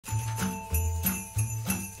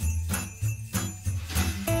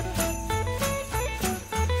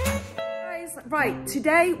Right,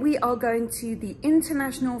 today we are going to the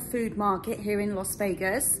International Food Market here in Las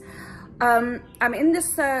Vegas. I'm in the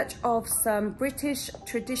search of some British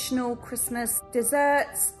traditional Christmas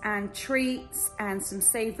desserts and treats and some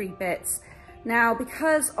savory bits. Now,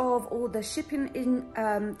 because of all the shipping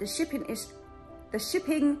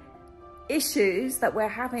issues that we're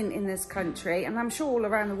having in this country, and I'm sure all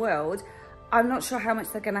around the world, I'm not sure how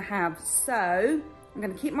much they're going to have. So I'm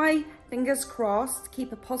going to keep my fingers crossed,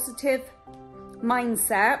 keep a positive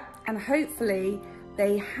mindset, and hopefully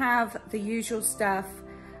they have the usual stuff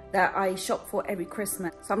that I shop for every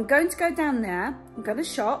Christmas. So I'm going to go down there, I'm going to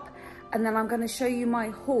shop, and then I'm going to show you my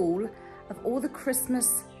haul of all the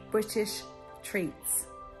Christmas British treats.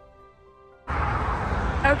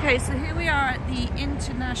 Okay, so here we are at the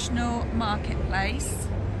International Marketplace,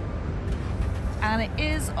 and it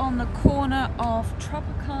is on the corner of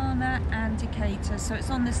Tropicana and Decatur. So it's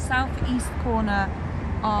on the southeast corner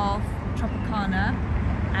of Tropicana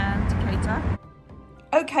and Decatur.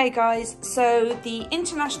 Okay guys, so the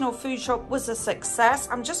International Food Shop was a success.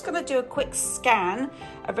 I'm just going to do a quick scan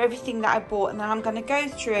of everything that I bought, and then I'm going to go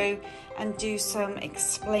through and do some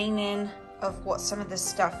explaining of what some of this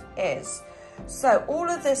stuff is. So all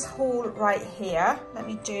of this haul right here, let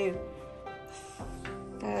me do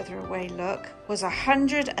further away look, was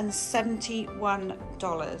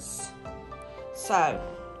 $171. So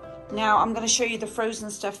now I'm going to show you the frozen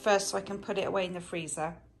stuff first so I can put it away in the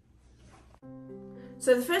freezer.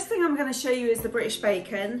 So the first thing I'm going to show you is the British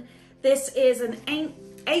bacon. This is an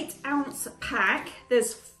 8-ounce pack.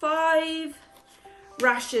 There's 5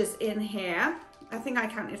 rashers in here. I think I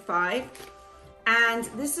counted 5. And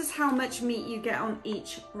this is how much meat you get on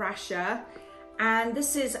each rasher. And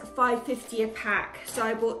this is $5.50 a pack. So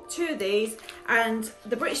I bought 2 of these, and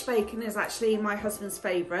the British bacon is actually my husband's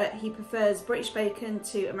favourite. He prefers British bacon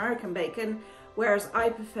to American bacon, whereas I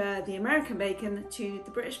prefer the American bacon to the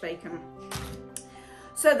British bacon.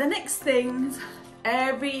 So the next thing,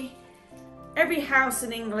 every house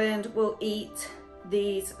in England will eat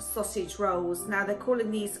these sausage rolls. Now they're calling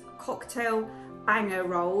these cocktail banger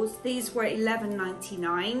rolls. These were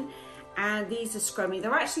 $11.99. And these are scrummy.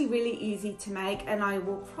 They're actually really easy to make, and I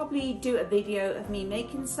will probably do a video of me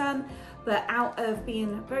making some, but out of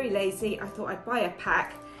being very lazy, I thought I'd buy a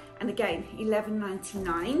pack, and again,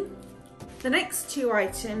 $11.99. The next 2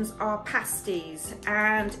 items are pasties,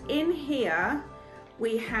 and in here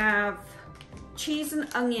we have cheese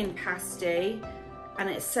and onion pasty, and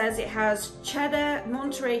it says it has cheddar,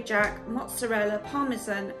 Monterey Jack, mozzarella,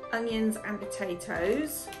 parmesan, onions and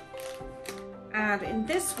potatoes. And in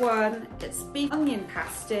this one, it's beef onion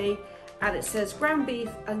pasty, and it says ground beef,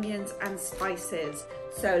 onions and spices.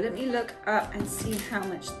 So let me look up and see how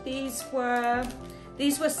much these were.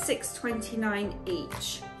 These were $6.29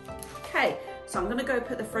 each. Okay, so I'm gonna go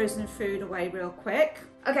put the frozen food away real quick.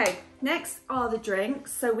 Okay, next are the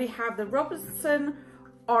drinks. So we have the Robinson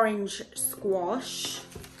Orange Squash,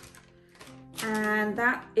 and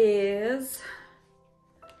that is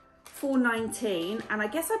 $4.19. And I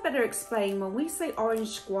guess I better explain, when we say orange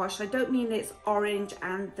squash, I don't mean it's orange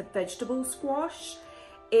and the vegetable squash.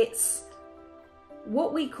 It's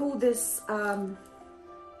what we call this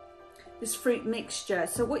this fruit mixture.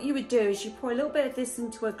 So what you would do is you pour a little bit of this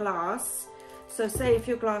into a glass. So say if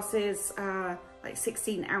your glass is like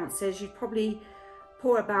 16 ounces, you'd probably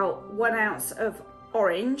pour about 1 ounce of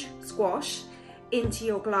orange squash into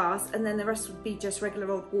your glass, and then the rest would be just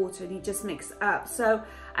regular old water, and you just mix it up. So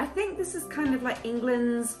I think this is kind of like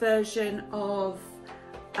England's version of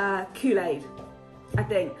Kool-Aid. I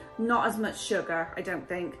think not as much sugar, I don't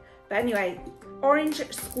think, but anyway, orange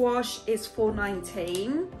squash is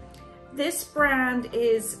 $4.19. This brand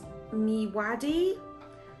is Blvd.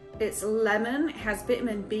 It's lemon, it has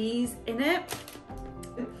vitamin B's in it,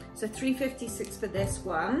 so $3.56 for this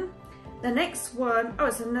one. The next one, oh,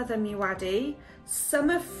 it's another Blvd,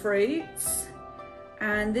 summer fruits,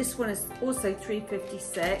 and this one is also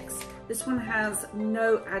 $3.56. This one has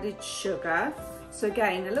no added sugar. So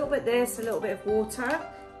again, a little bit of this, a little bit of water.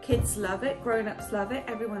 Kids love it, grown-ups love it,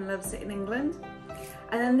 everyone loves it in England.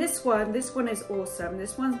 And then this one is awesome.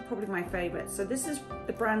 This one's probably my favorite. So this is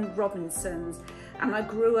the brand Robinson's, and I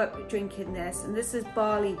grew up drinking this, and this is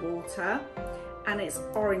barley water, and it's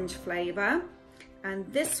orange flavor. And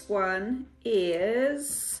this one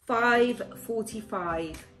is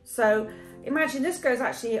 $5.45. So imagine, this goes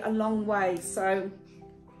actually a long way. So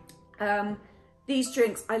these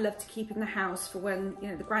drinks I love to keep in the house for when, you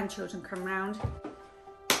know, the grandchildren come round.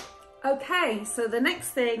 Okay, so the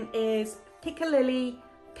next thing is Piccalilli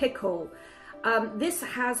pickle. This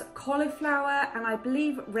has cauliflower and I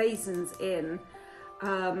believe raisins in.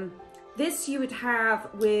 This you would have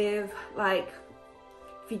with, like,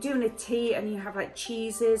 if you're doing a tea and you have like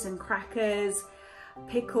cheeses and crackers,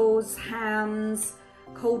 pickles, hams,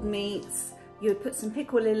 cold meats, you would put some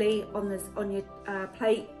pickle lily on your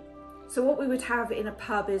plate. So what we would have in a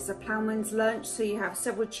pub is a ploughman's lunch. So you have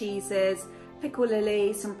several cheeses, pickle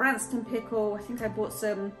lily, some Branston pickle. I think I bought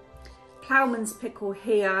some ploughman's pickle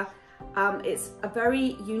here. It's a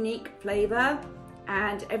very unique flavour,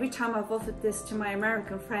 and every time I've offered this to my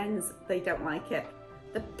American friends, they don't like it.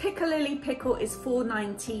 The piccalilli pickle is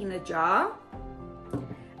 $4.19 a jar,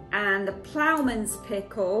 and the ploughman's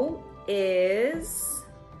pickle is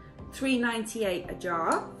 $3.98 a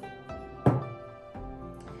jar.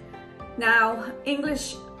 Now,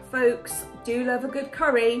 English folks do love a good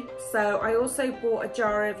curry, so I also bought a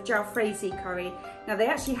jar of jalfrezi curry. Now, they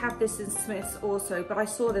actually have this in Smith's also, but I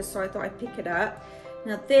saw this, so I thought I'd pick it up.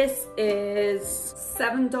 Now, this is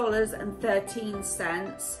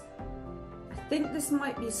 $7.13. I think this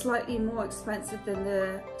might be slightly more expensive than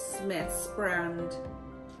the Smith's brand.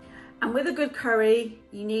 And with a good curry,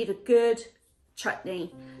 you need a good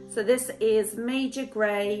chutney. So this is Major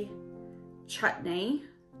Grey chutney,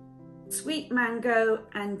 sweet mango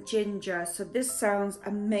and ginger. So this sounds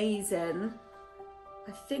amazing.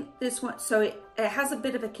 I think this one, so it has a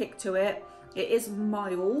bit of a kick to it. It is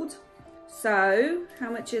mild. So how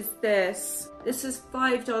much is this? This is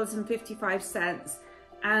 $5.55.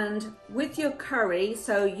 And with your curry,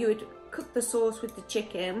 so you would cook the sauce with the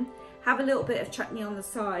chicken, have a little bit of chutney on the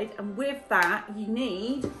side, and with that you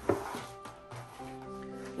need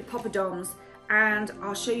your poppadoms. And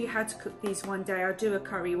I'll show you how to cook these one day. I'll do a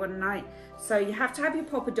curry one night. So you have to have your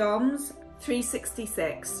poppadoms,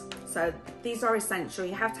 $3.66. So these are essential.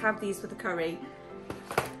 You have to have these for the curry.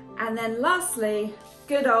 And then lastly,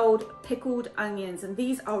 good old pickled onions. And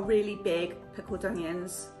these are really big pickled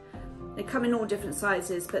onions. They come in all different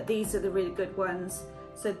sizes, but these are the really good ones.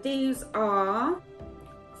 So these are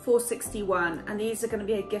 $4.61, and these are going to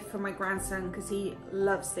be a gift for my grandson because he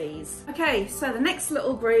loves these. Okay, so the next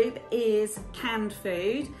little group is canned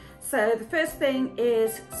food. So the first thing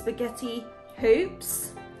is spaghetti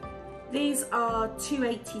hoops. These are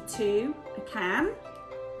 $2.82 a can.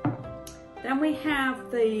 Then we have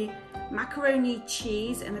the macaroni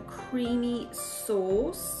cheese in a creamy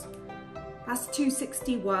sauce. That's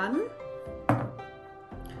 $2.61.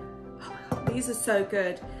 Oh, these are so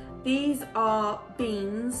good. These are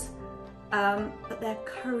beans, but they're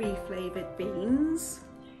curry flavored beans.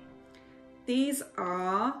 These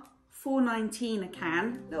are $4.19 a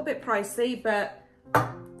can. A little bit pricey, but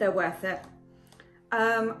they're worth it.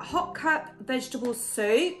 Hot cup vegetable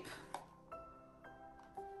soup.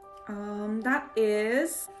 That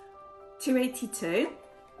is $2.82.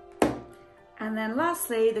 And then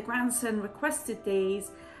lastly, the grandson requested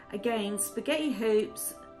these. Again, spaghetti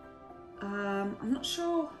hoops. I'm not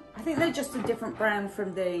sure. I think they're just a different brand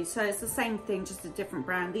from these. So it's the same thing, just a different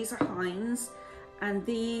brand. These are Heinz, and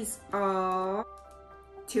these are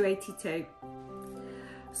 $2.82.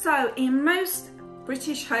 So in most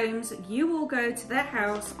British homes, you will go to their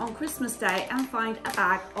house on Christmas Day and find a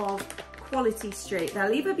bag of Quality Street.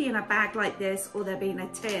 They'll either be in a bag like this or they'll be in a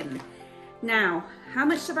tin. Now, how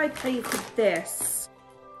much did I pay for this?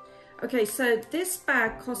 Okay, so this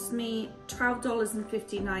bag cost me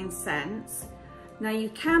 $12.59. Now you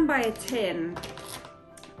can buy a tin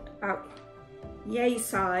about yay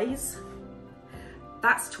size.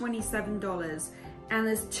 That's $27. And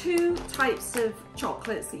there's two types of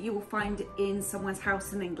chocolates that you will find in someone's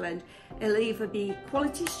house in England. It'll either be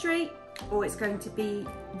Quality Street or it's going to be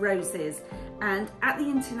Roses. And at the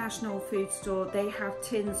International Food Store, they have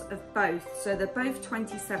tins of both. So they're both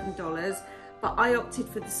 $27, but I opted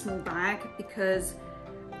for the small bag because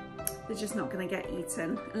they're just not gonna get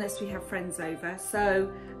eaten unless we have friends over.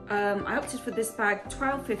 So I opted for this bag,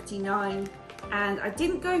 $12.59. And I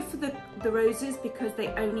didn't go for the Roses because they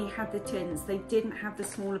only had the tins. They didn't have the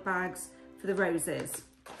smaller bags for the Roses.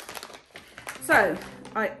 So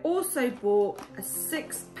I also bought a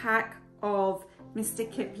 6-pack of Mr.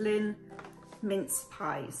 Kipling mince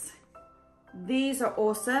pies. These are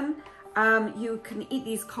awesome. You can eat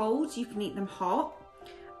these cold, you can eat them hot.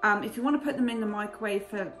 If you want to put them in the microwave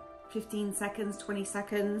for 15 seconds, 20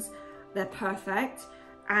 seconds, they're perfect.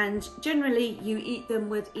 And generally you eat them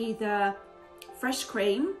with either fresh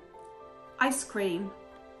cream, ice cream,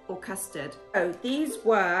 or custard. So these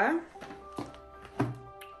were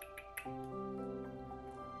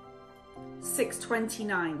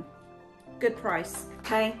 $6.29. Good price.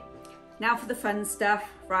 Okay, now for the fun stuff.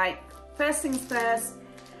 Right, first things first,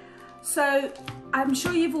 So I'm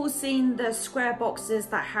sure you've all seen the square boxes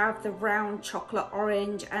that have the round chocolate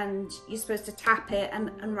orange and you're supposed to tap it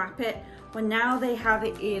and unwrap it. Well, now they have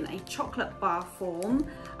it in a chocolate bar form.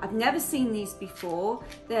 I've never seen these before.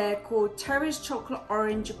 They're called Terry's Chocolate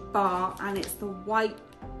Orange Bar and it's the white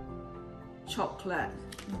chocolate.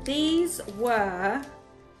 These were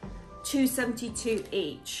 $2.72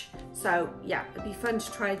 each. So yeah, it'd be fun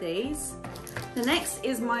to try these. The next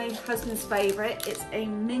is my husband's favorite. It's a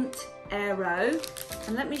mint aero.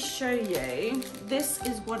 And let me show you. This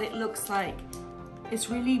is what it looks like. It's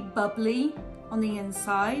really bubbly on the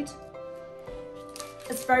inside.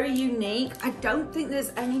 It's very unique. I don't think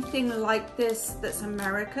there's anything like this that's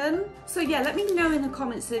American. So yeah, let me know in the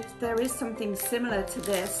comments if there is something similar to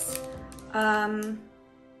this in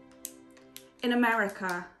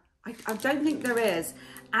America. I don't think there is.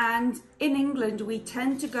 And in England, we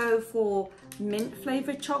tend to go for mint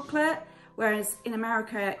flavored chocolate, whereas in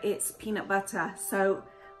America, it's peanut butter. So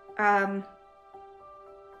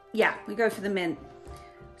yeah, we go for the mint.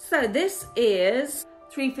 So this is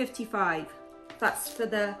 $3.55. That's for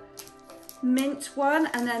the mint one.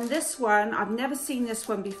 And then this one, I've never seen this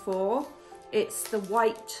one before. It's the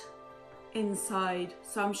white inside.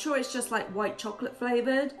 So I'm sure it's just like white chocolate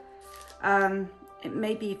flavored. It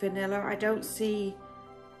may be vanilla. I don't see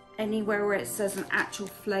anywhere where it says an actual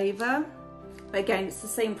flavor. But again, it's the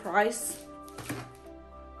same price.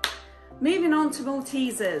 Moving on to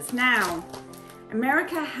Maltesers. Now,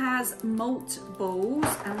 America has malt balls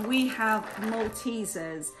and we have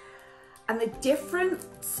Maltesers. And the difference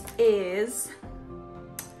is,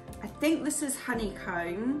 I think this is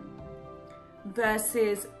honeycomb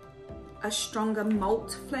versus a stronger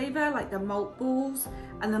malt flavor, like the malt balls.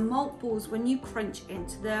 And the malt balls, when you crunch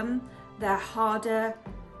into them, they're harder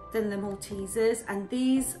than the Maltesers. And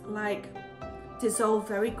these like dissolve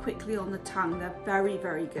very quickly on the tongue. They're very,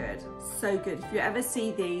 very good. So good. If you ever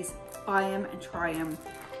see these, buy them and try them.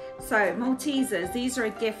 So Maltesers, these are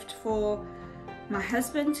a gift for my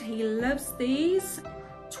husband. He loves these.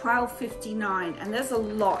 $12.59, and there's a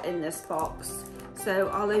lot in this box. So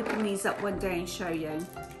I'll open these up one day and show you.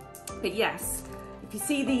 But yes, if you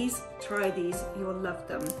see these, try these, you'll love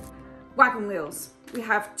them. Wagon wheels. We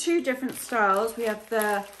have two different styles. We have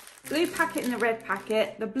the blue packet and the red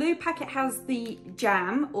packet. The blue packet has the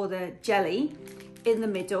jam or the jelly in the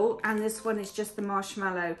middle, and this one is just the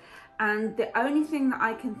marshmallow. And the only thing that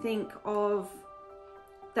I can think of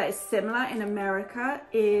that is similar in America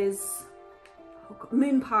is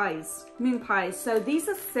moon pies. Moon pies. So these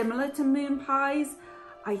are similar to moon pies.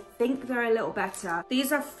 I think they're a little better.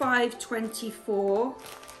 These are $5.24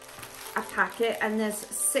 a packet, and there's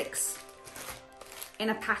 6 in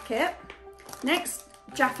a packet. Next,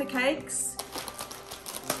 Jaffa cakes.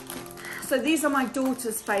 So these are my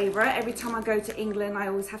daughter's favorite. Every time I go to England, I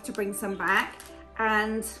always have to bring some back.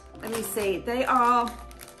 And let me see, they are,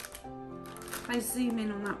 if I zoom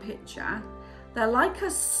in on that picture, they're like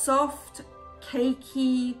a soft,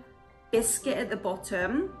 cakey biscuit at the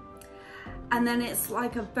bottom. And then it's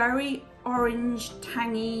like a very orange,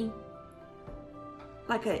 tangy,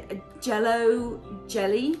 like a jello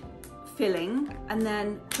jelly filling, and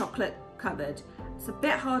then chocolate covered. It's a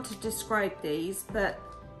bit hard to describe these, but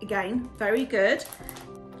again, very good.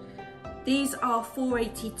 These are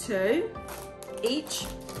 $4.82 each.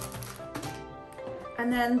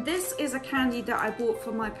 And then this is a candy that I bought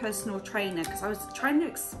for my personal trainer because I was trying to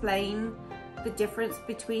explain the difference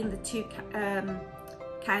between the two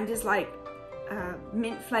candies, like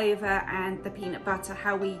mint flavor and the peanut butter,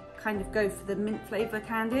 how we kind of go for the mint flavor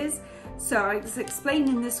candies. So I was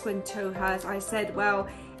explaining this one to her. I said, well,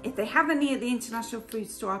 if they have any at the International Food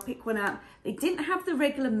Store, I'll pick one up. They didn't have the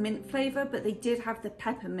regular mint flavor, but they did have the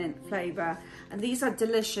peppermint flavor. And these are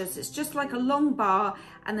delicious. It's just like a long bar,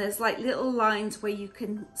 and there's like little lines where you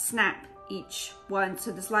can snap each one.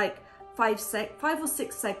 So there's like five or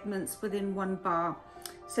six segments within one bar.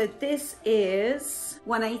 So this is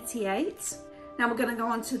 $1.88. Now we're gonna go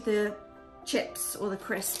on to the chips or the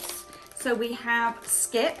crisps. So we have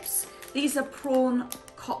Skips. These are prawn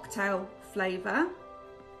cocktail flavor.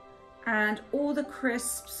 And all the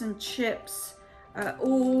crisps and chips are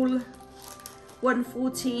all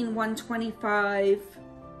 $1.14, $1.25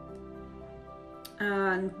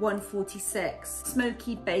 and $1.46.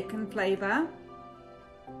 Smoky bacon flavor.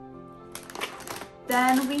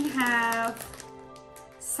 Then we have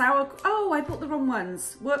sour, oh, I bought the wrong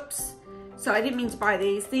ones, whoops. So I didn't mean to buy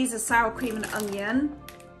these. These are sour cream and onion,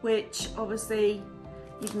 which obviously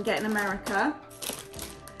you can get in America.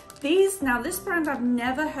 These, now this brand I've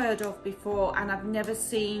never heard of before, and I've never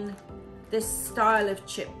seen this style of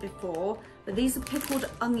chip before, but these are pickled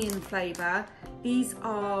onion flavor. These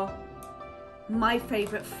are my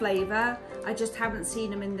favorite flavor. I just haven't seen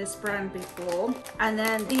them in this brand before. And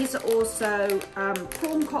then these are also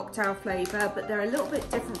prawn cocktail flavor, but they're a little bit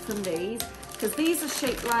different from these because these are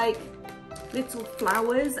shaped like little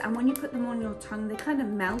flowers, and when you put them on your tongue they kind of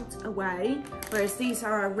melt away, whereas these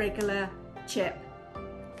are a regular chip.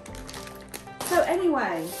 So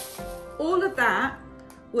anyway, all of that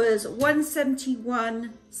was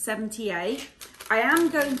 $171.78. I am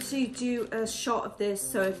going to do a shot of this,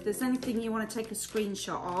 so if there's anything you want to take a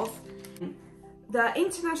screenshot of. The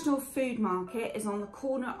International Food Market is on the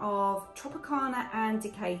corner of Tropicana and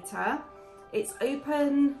Decatur. It's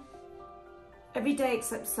open every day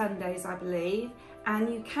except Sundays, I believe, and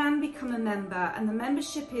you can become a member, and the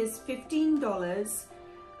membership is $15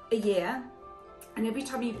 a year, and every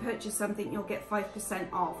time you purchase something you'll get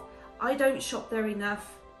 5% off. I don't shop there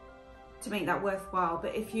enough to make that worthwhile,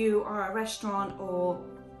 but if you are a restaurant or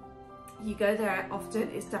you go there often,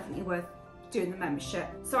 it's definitely worth doing the membership.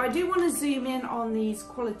 So I do want to zoom in on these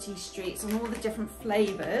quality streets and all the different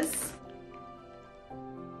flavors.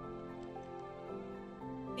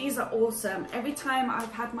 These are awesome. Every time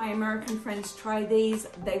I've had my American friends try these,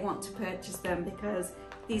 they want to purchase them because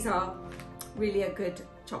these are really a good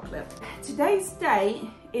chocolate. Today's date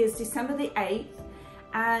is December the 8th.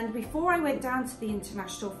 And before I went down to the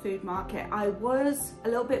International Food Market, I was a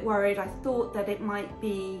little bit worried. I thought that it might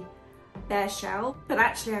be bare shelf, but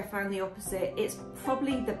actually I found the opposite. It's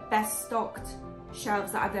probably the best stocked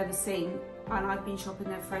shelves that I've ever seen, and I've been shopping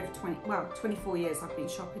there for over 24 years I've been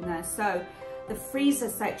shopping there. So the freezer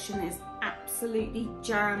section is absolutely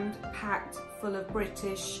jammed, packed full of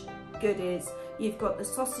British goodies. You've got the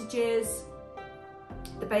sausages,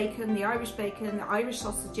 the bacon, the Irish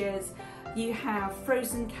sausages. You have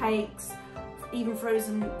frozen cakes, even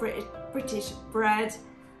frozen British bread.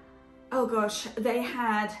 Oh gosh, they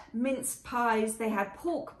had mince pies, they had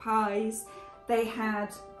pork pies, they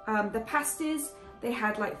had the pasties. They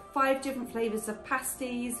had like 5 different flavors of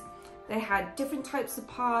pasties. They had different types of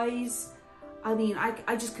pies. I mean,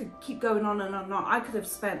 I just could keep going on and on and on. I could have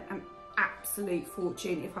spent an absolute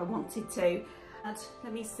fortune if I wanted to. And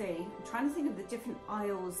let me see, I'm trying to think of the different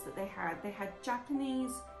aisles that they had. They had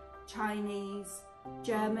Japanese, Chinese,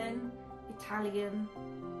 German, Italian,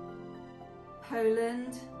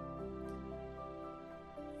 Poland,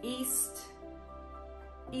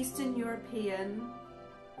 Eastern European,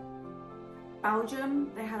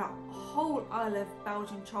 Belgium. They had a whole aisle of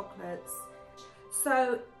Belgian chocolates.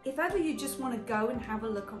 So if ever you just want to go and have a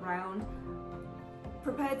look around,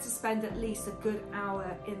 prepare to spend at least a good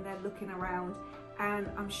hour in there looking around, and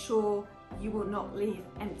I'm sure you will not leave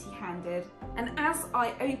empty-handed. And as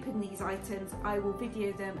I open these items, I will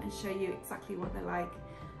video them and show you exactly what they're like.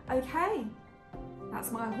 Okay,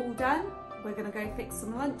 that's my haul done. We're gonna go fix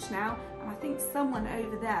some lunch now, and I think someone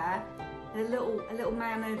over there, a little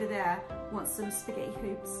man over there, wants some spaghetti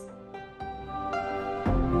hoops.